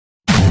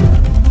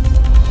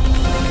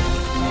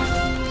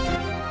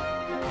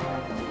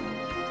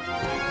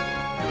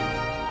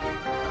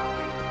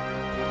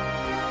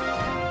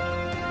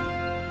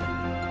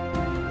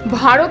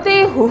ভারতে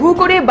হু হু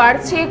করে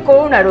বাড়ছে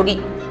করোনা রোগী,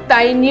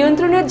 তাই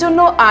নিয়ন্ত্রণের জন্য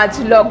আজ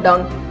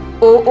লকডাউন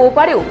ও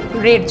ওপারেও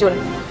রেড জোন।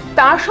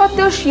 তা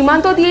সত্ত্বেও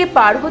সীমান্ত দিয়ে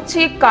পার হচ্ছে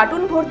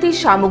কার্টুন ভর্তি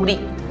সামগ্রী,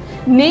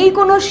 নেই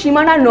কোনো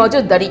সীমানার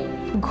নজরদারি।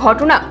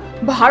 ঘটনা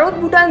ভারত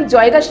ভুটান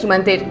জয়গা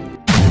সীমান্তের।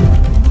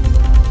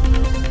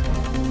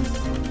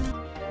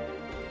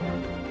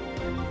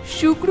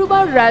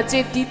 শুক্রবার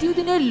রাজ্যের দ্বিতীয়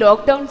দিনের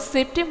লকডাউন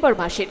সেপ্টেম্বর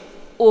মাসের।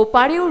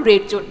 ওপারেও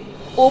রেড জোন।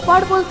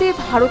 ওপার বলতে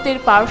ভারতের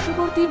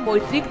পার্শ্ববর্তী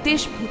মৈত্রিক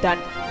দেশ ভুটান।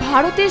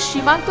 ভারতের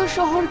সীমান্ত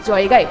শহর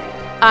জয়গায়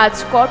আজ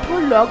কঠোর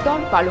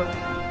লকডাউন পালন।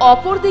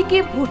 অপরদিকে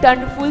ভুটান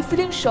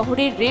ফুলসিলিং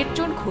শহরে রেড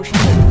জোন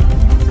ঘোষিত।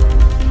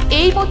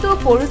 এই মতো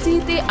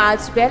পরিস্থিতিতে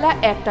আজ বেলা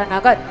 1টা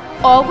নাগাদ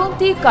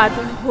অগন্তি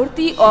কার্টুন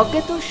ভর্তি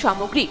অজ্ঞাত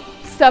সামগ্রী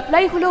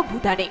সাপ্লাই হলো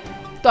ভুটানে।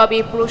 তবে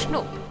প্রশ্ন,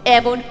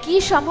 এমন কি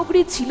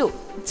সামগ্রী ছিল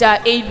যা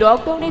এই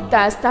লকডাউনে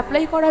তা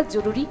সাপ্লাই করা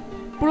জরুরি?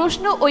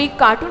 প্রশ্ন, ওই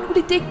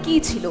কার্টুনগুলিতে কি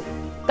ছিল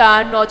তা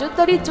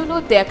নজরদারির জন্য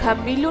দেখা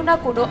মিলল না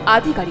কোনো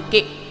আধিকারিককে।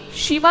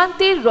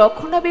 সীমান্তের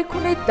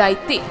রক্ষণাবেক্ষণের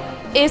দায়িত্বে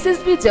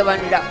এসএসবি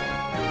জওয়ানরা।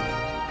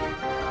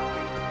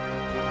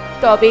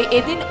 তবে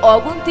এদিন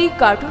অগন্তি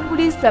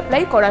কার্টুনগুলি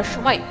সাপ্লাই করার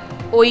সময়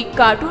ওই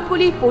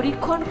কার্টুনগুলি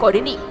পরীক্ষণ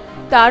করেনি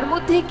তার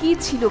মধ্যে কি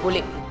ছিল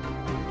বলে।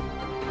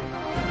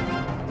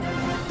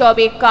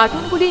 তবে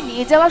কার্টুনগুলি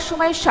নিয়ে যাওয়ার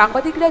সময়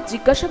সাংবাদিকরা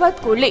জিজ্ঞাসাবাদ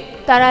করলে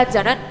তারা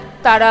জানান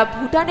তারা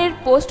ভুটানের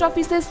পোস্ট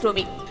অফিসের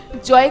শ্রমিক।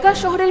 জয়গা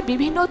শহরের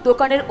বিভিন্ন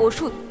দোকানের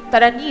ওষুধ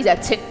তারা নিয়ে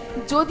যাচ্ছেন,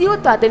 যদিও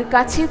তাদের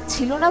কাছে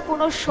ছিল না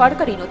কোনো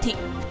সরকারি নথি।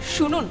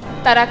 শুনুন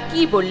তারা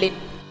কি বললেন।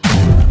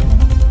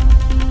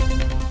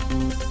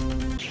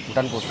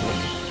 भूटान पोस्ट में।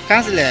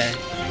 कहाँ से ले आए?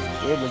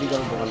 ये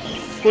मेडिकल दुकान से।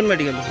 कौन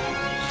मेडिकल?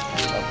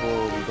 आपको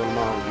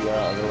डोलमा हो गया,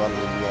 अग्रवाल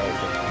हो गया,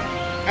 ऐसा।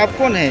 आप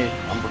कौन है?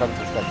 हम भूटान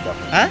पोस्ट का स्टाफ।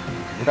 हाँ?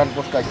 भूटान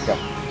पोस्ट का स्टाफ।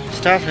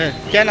 स्टाफ है।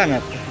 क्या नाम है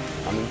आपका?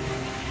 हम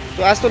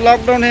तो आज तो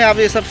लॉकडाउन है, आप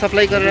ये सब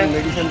सप्लाई कर रहे हैं।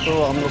 मेडिसिन तो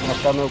हम लोग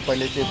हफ्ता में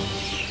पहले से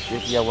ये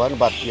किया हुआ है,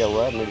 बात किया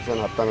हुआ है। मेडिसिन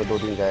हफ्ता में 2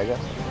 दिन जाएगा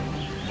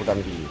भूटान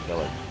की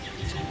दवाई।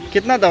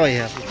 कितना दवाई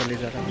है आपको ले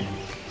जा रहा है?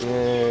 ये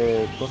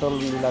टोटल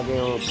मिला के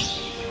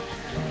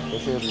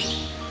ऐसे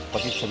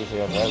 25-26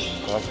 हज़ार है,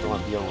 कस्टमर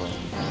दिया हुआ है।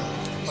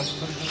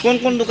 कौन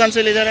कौन दुकान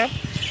से ले जा रहे हैं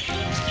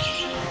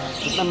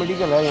कितना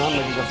मेडिकल है यहाँ,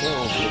 मेडिकल से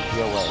वो कलेक्ट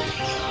किया हुआ है।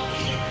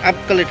 आप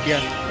कलेक्ट किया?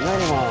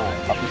 नहीं वहाँ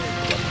ऑफिस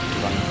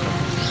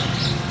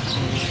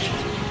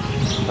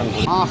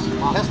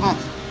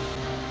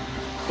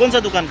कौन सा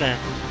दुकान का है?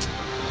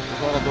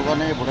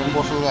 दुकान है भूटान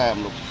पोस्टल का है। हम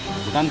लोग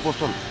भूटान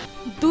पोस्टल।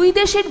 দুই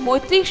দেশের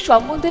মৈত্রিক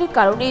সম্বন্ধের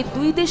কারণে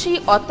দুই দেশেই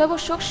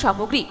অত্যাবশ্যক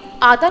সামগ্রী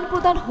আদান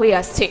প্রদান হয়ে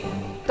আসছে,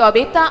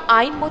 তবে তা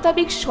আইন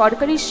মোতাবেক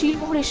সরকারি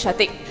সিলমোহরের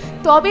সাথে।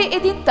 তবে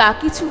এদিন তা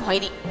কিছু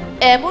হয়নি,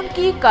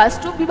 এমনকি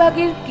কাস্টম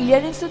বিভাগের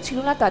ক্লিয়ারেন্সও ছিল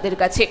না তাদের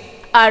কাছে।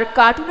 আর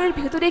কার্টুনের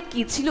ভেতরে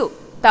কি ছিল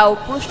তাও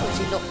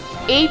প্রশ্নচিহ্ন।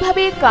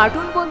 এইভাবে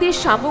কার্টুনবন্দি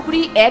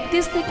সামগ্রী এক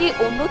দেশ থেকে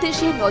অন্য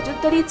দেশে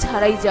নজরদারি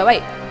ছাড়াই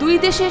যাওয়ায় দুই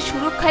দেশের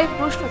সুরক্ষায়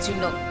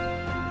প্রশ্নচিহ্ন।